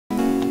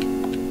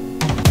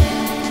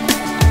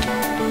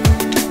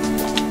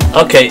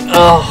Okay,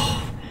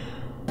 oh.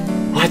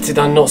 Why did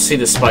I not see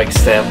the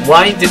spikes there?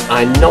 Why did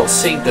I not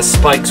see the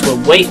spikes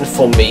were waiting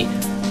for me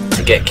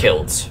to get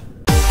killed?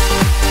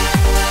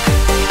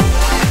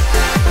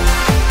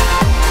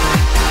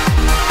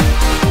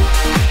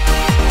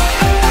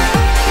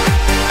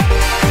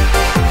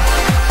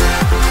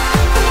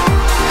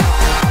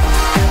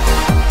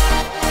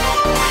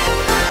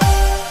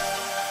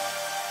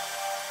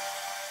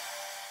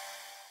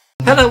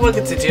 Hello,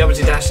 welcome to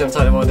Geometry Dash. I'm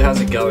Tyler Wonder.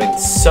 How's it going?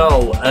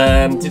 So,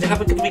 did you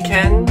have a good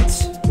weekend?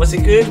 Was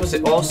it good? Was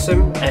it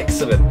awesome?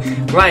 Excellent.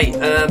 Right,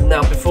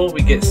 now before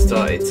we get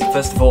started,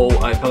 first of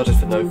all, I apologize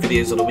for no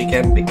videos on the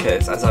weekend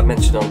because, as I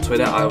mentioned on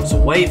Twitter, I was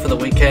away for the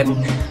weekend.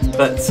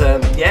 But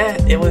yeah,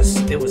 it was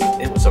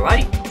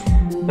alright.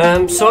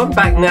 So I'm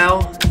back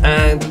now,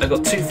 and I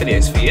got two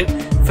videos for you.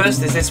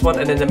 First is this one,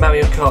 and then the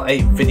Mario Kart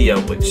 8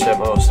 video, which I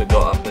also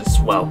got up as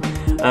well.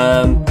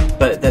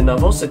 But then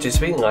I've also just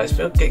realised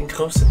we're getting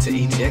closer to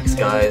EGX,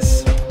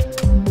 guys.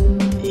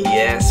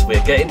 Yes,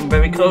 we're getting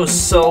very close.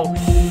 So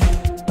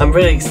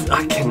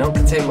I cannot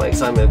contain my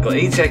excitement. I've got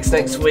EGX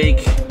next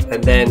week,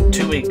 and then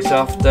 2 weeks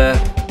after,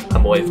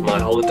 I'm away for my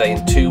holiday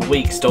in 2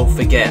 weeks. Don't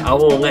forget, I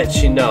will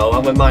let you know.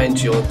 I'll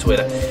remind you on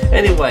Twitter.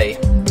 Anyway,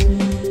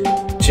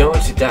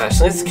 Geometry Dash.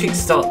 Let's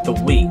kickstart the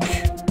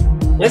week.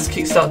 Let's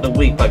kickstart the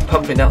week by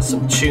pumping out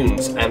some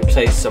tunes and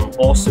play some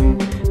awesome,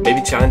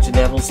 maybe challenging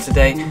levels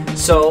today.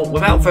 So,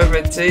 without further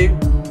ado,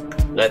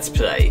 let's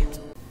play.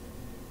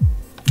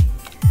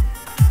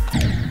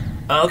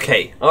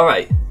 Okay,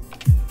 alright.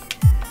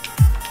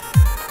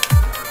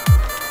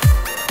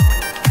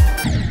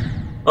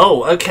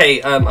 Oh,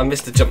 okay, I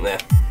missed the jump there.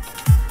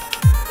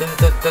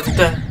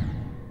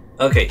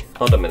 Okay,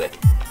 hold on a minute.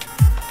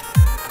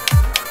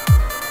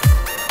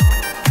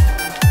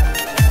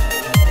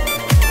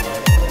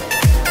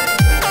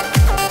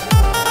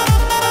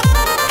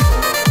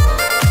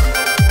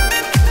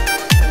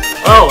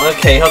 Oh,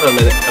 okay, hold on a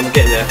minute, I'm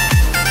getting there.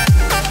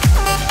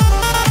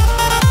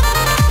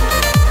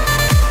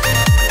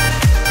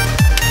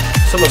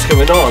 So much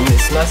going on,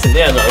 it's nice and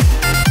yellow.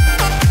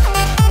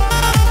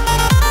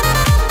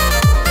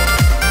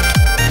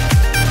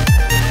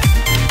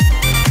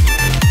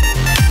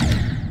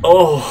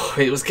 Oh,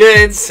 it was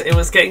good, it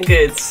was getting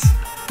good.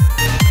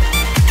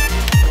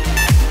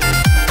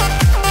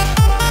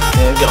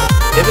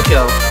 Here we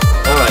go,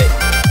 alright.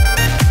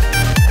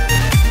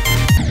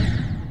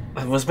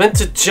 I was meant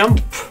to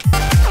jump.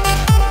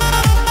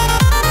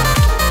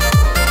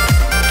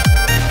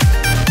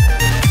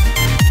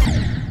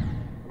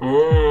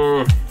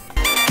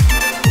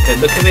 Okay,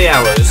 look at the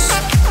arrows.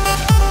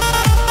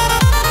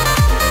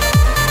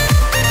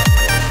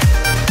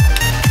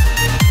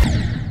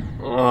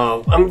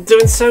 Oh, I'm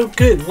doing so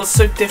good. What's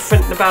so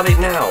different about it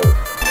now?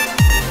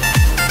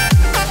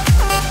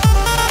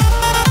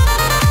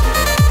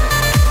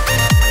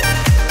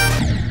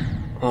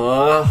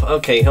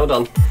 Okay, hold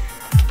on.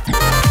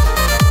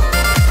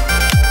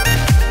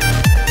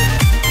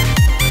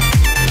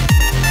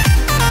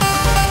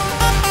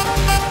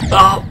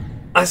 Oh,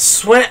 I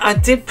swear I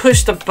did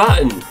push the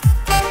button.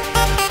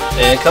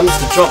 Here comes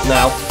the drop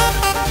now.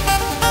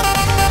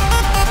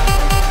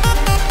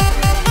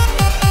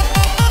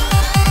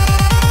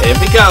 Here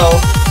we go.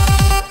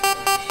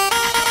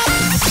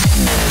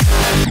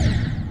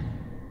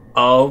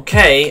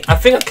 Okay, I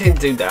think I can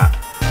do that.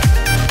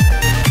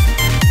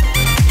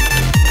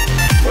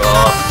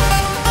 Oh,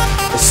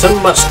 there's so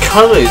much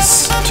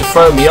colours to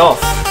throw me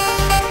off.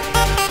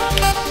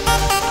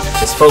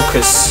 Just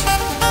focus.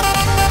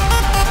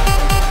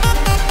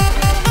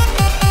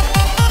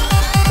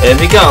 There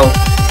we go.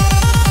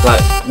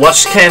 Right,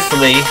 watch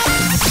carefully.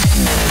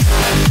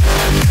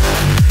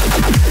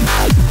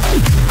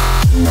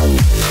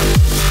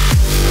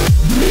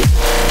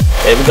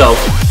 There we go.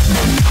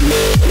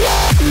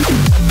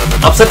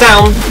 Upside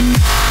down.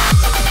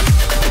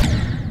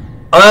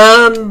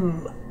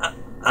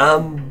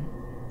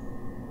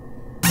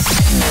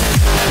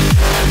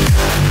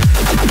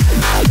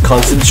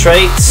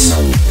 Concentrate.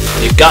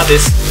 You got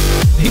this.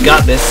 You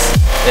got this.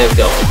 There we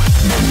go.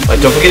 Right,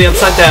 don't forget the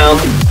upside down.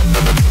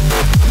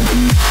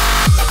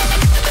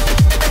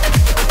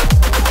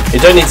 You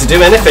don't need to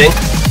do anything.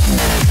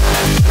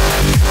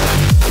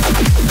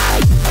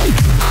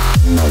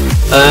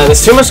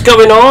 There's too much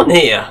going on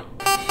here.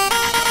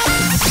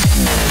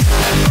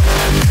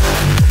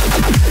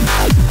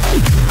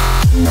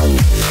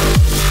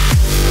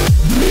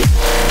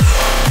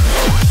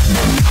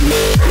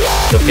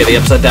 Don't get the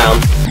upside down.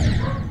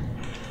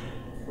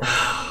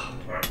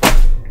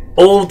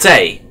 All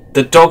day,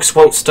 the dogs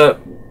won't start.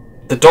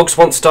 The dogs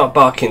won't start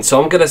barking.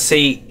 So I'm gonna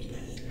see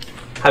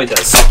how it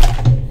does.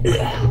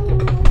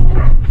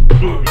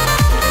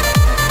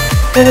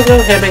 Here we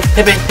go, here we go,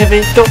 here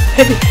we go,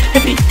 here we go,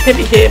 here we go, here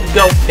we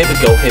go, here we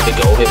go, here we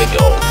go, here we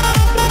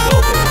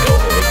go,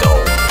 here we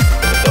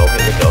go,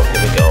 here we go,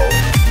 here we go.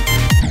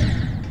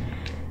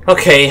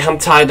 Okay, I'm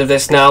tired of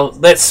this now.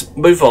 Let's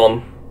move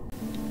on.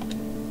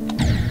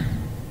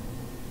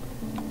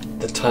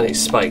 The tiny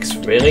spikes,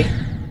 really?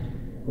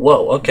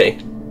 Whoa, okay.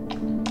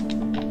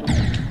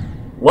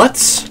 What?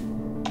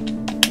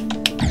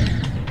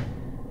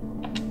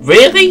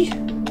 Really?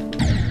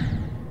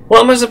 What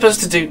am I supposed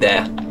to do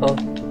there? Oh.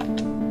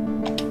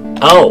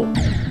 Oh.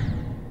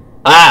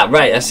 Ah,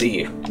 right, I see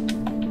you.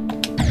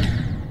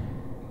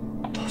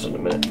 Hold on a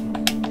minute.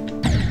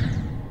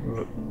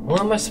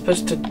 What am I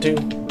supposed to do?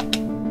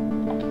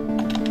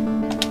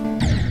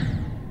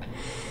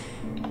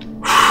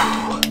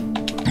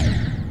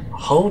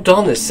 Hold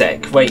on a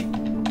sec, wait.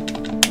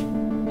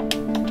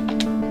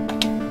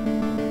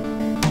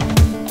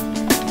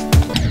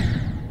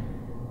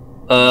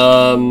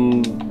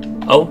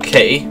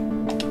 Okay.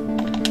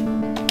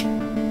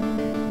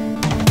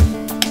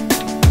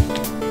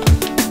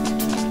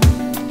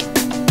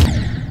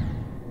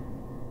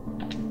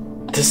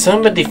 There's so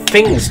many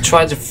things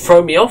trying to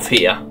throw me off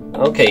here.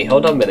 Okay,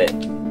 hold on a minute.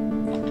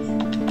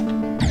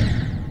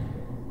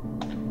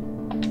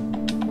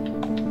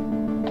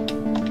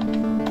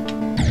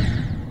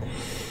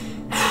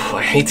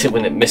 I hate it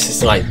when it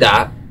misses like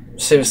that.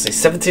 Seriously,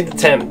 17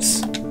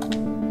 attempts.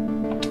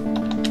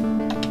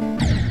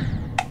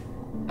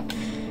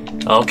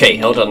 Okay,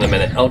 hold on a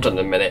minute. Hold on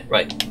a minute.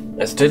 Right,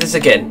 let's do this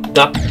again.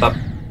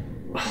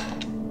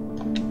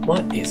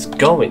 What is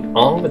going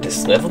on with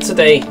this level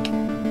today?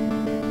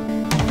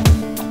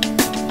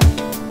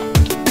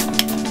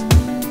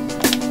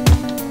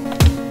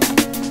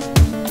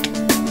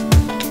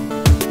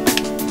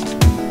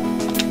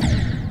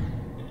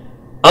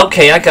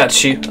 Okay, I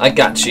got you. I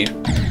got you.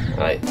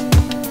 Right.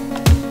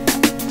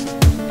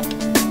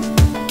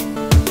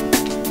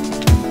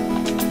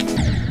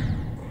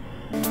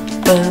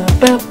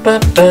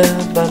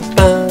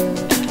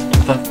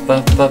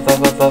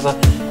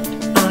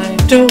 I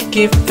don't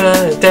give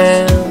a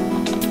damn.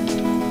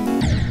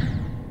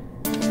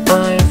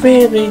 I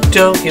really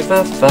don't give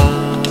a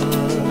fuck.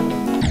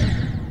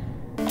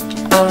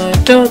 I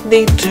don't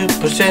need to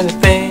push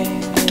anything.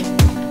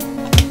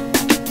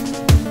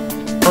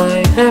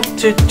 I have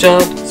to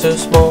jump so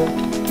small.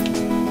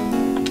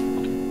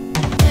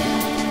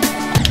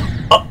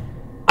 Oh,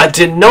 I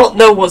did not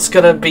know what's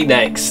gonna be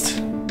next.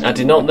 I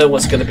did not know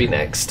what's gonna be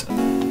next.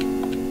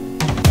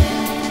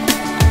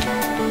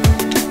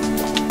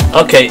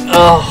 Okay,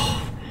 oh.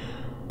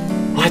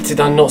 Why did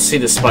I not see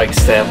the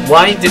spikes there?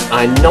 Why did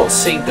I not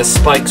see the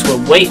spikes were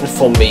waiting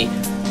for me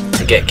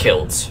to get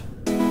killed?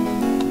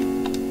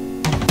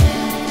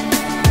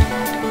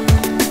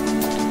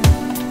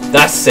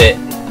 That's it.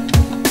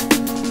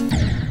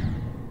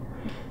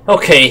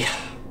 Okay,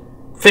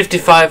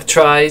 55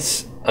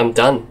 tries, I'm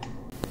done.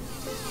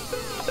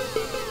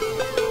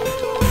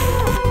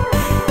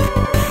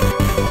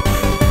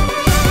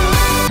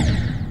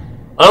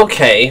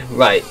 Okay,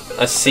 right,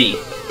 I see.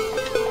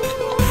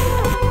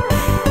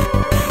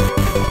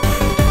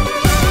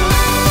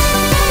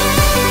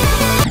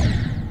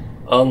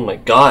 Oh my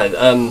god,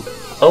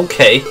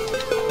 okay.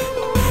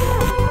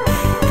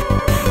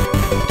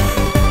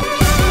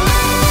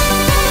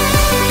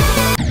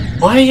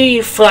 Why are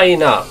you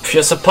flying up?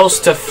 You're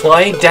supposed to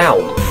fly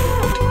down.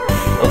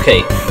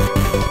 Okay.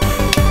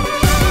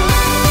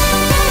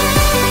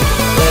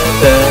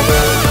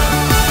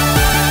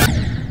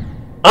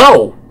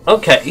 Oh,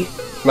 okay.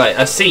 Right,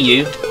 I see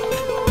you.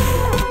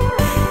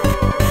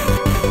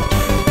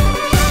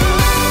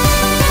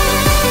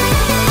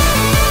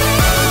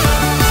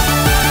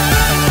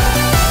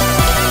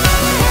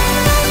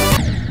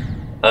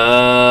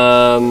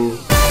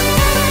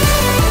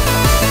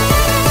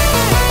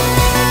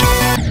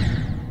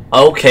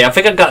 Okay, I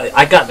think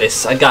I got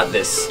this. I got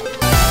this.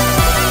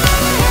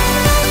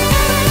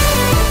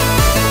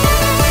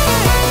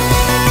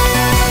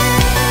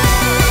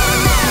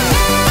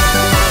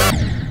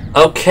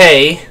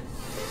 Okay.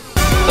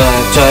 I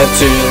tried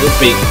to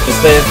beat this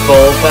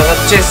level, but I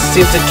just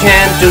seem to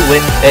can't do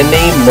it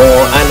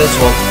anymore. I just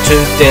want to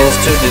dance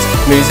to this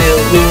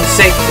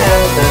music. Da,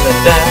 da, da,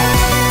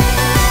 da.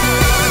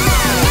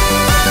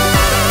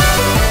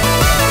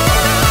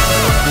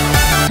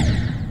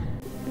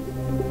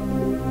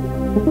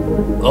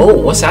 Oh,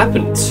 what's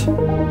happened?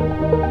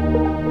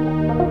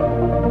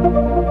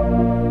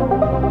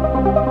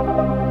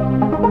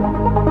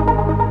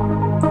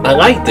 I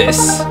like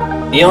this.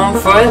 Eon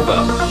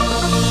Forever.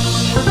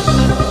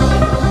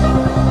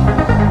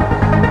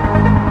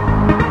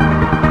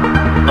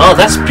 Oh,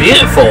 that's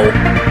beautiful.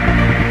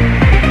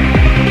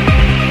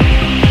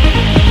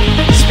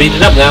 Speed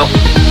it up now.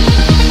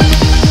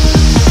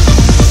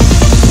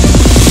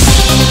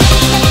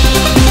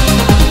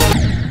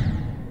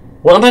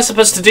 What am I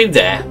supposed to do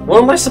there?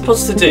 What am I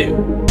supposed to do?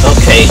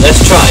 Okay,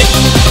 let's try.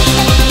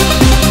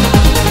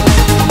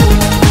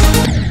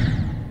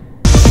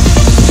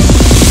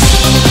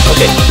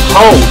 Okay,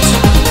 hold.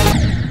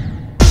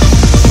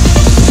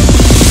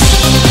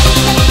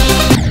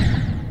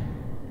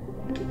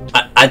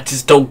 I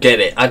just don't get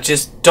it. I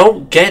just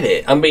don't get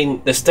it. I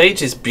mean, the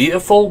stage is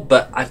beautiful,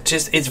 but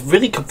it's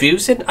really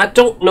confusing. I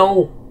don't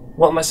know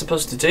what am I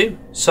supposed to do.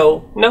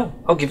 So, no,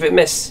 I'll give it a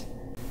miss.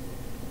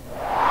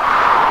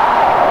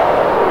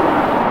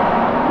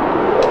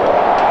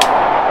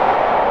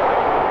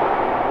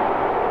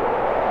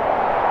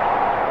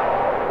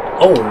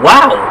 Oh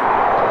wow!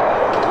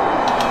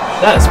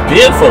 That's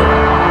beautiful!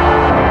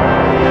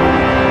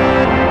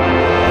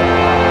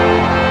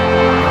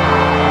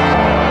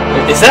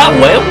 Is that a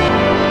whale?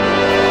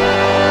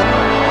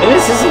 It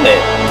is, isn't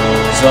it?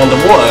 It's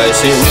underwater, I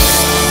assume.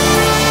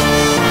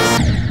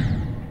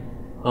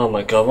 Oh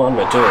my god, what am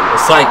I doing?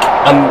 It's like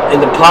I'm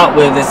in the part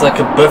where there's like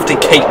a birthday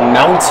cake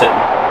mountain.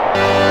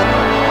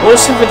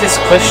 What's up with this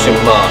question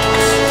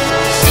marks?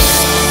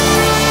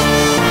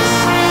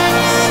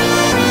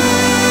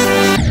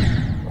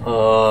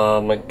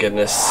 Oh my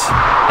goodness.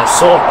 I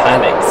sort of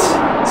panicked.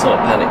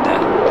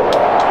 There.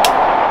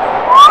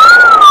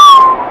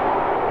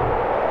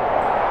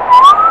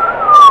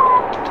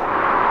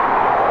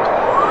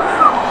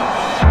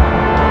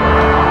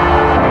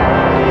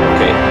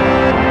 Okay.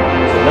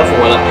 There's another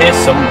one up here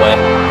somewhere.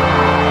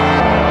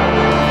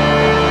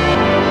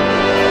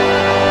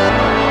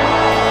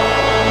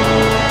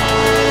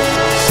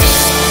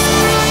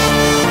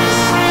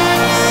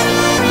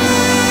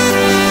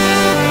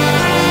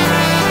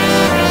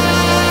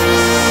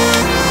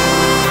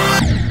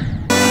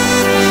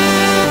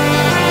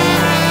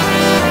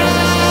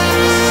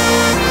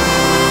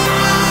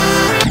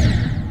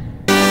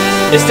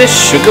 Is this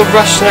Sugar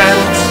Rush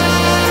Land?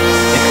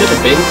 It could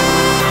have been.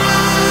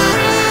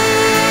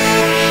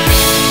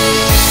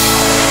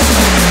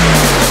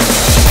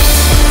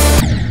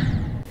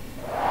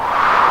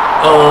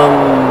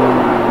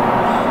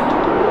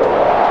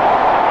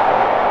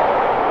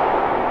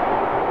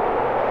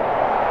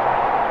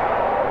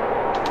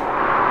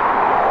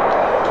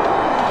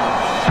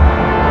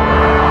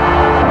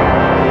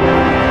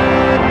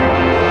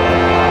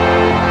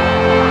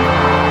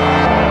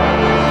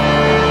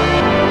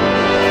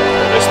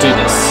 Do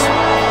this.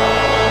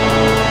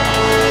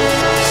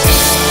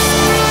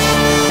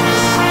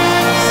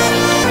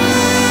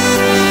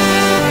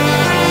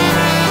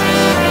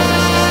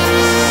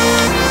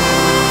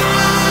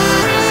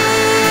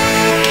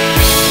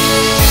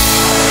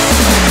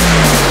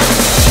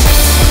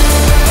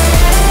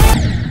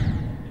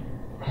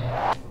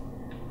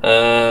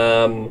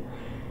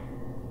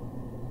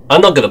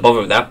 I'm not gonna bother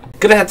with that.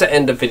 Gonna have to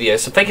end the video.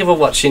 So thank you for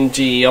watching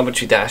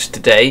Geometry Dash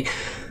today.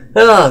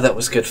 Ah, that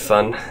was good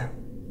fun.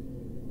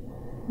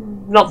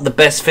 Not the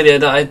best video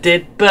that I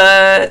did,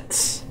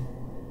 but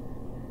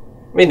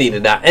we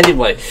needed that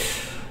anyway.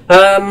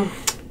 No,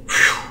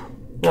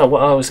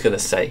 what I was gonna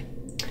say.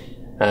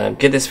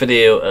 Give this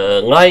video a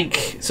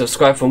like,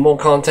 subscribe for more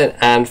content,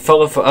 and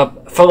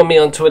follow me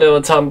on Twitter or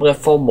Tumblr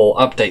for more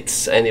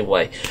updates.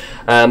 Anyway,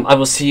 I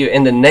will see you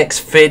in the next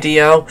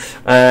video.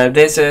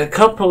 There's a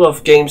couple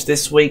of games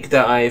this week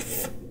that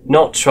I've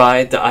not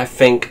tried that I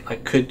think I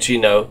could, you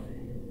know,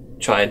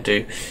 try and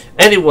do.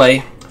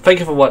 Anyway, thank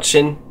you for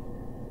watching.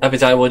 Happy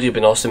time, you've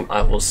been awesome.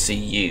 I will see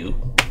you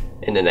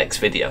in the next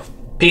video.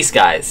 Peace,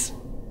 guys.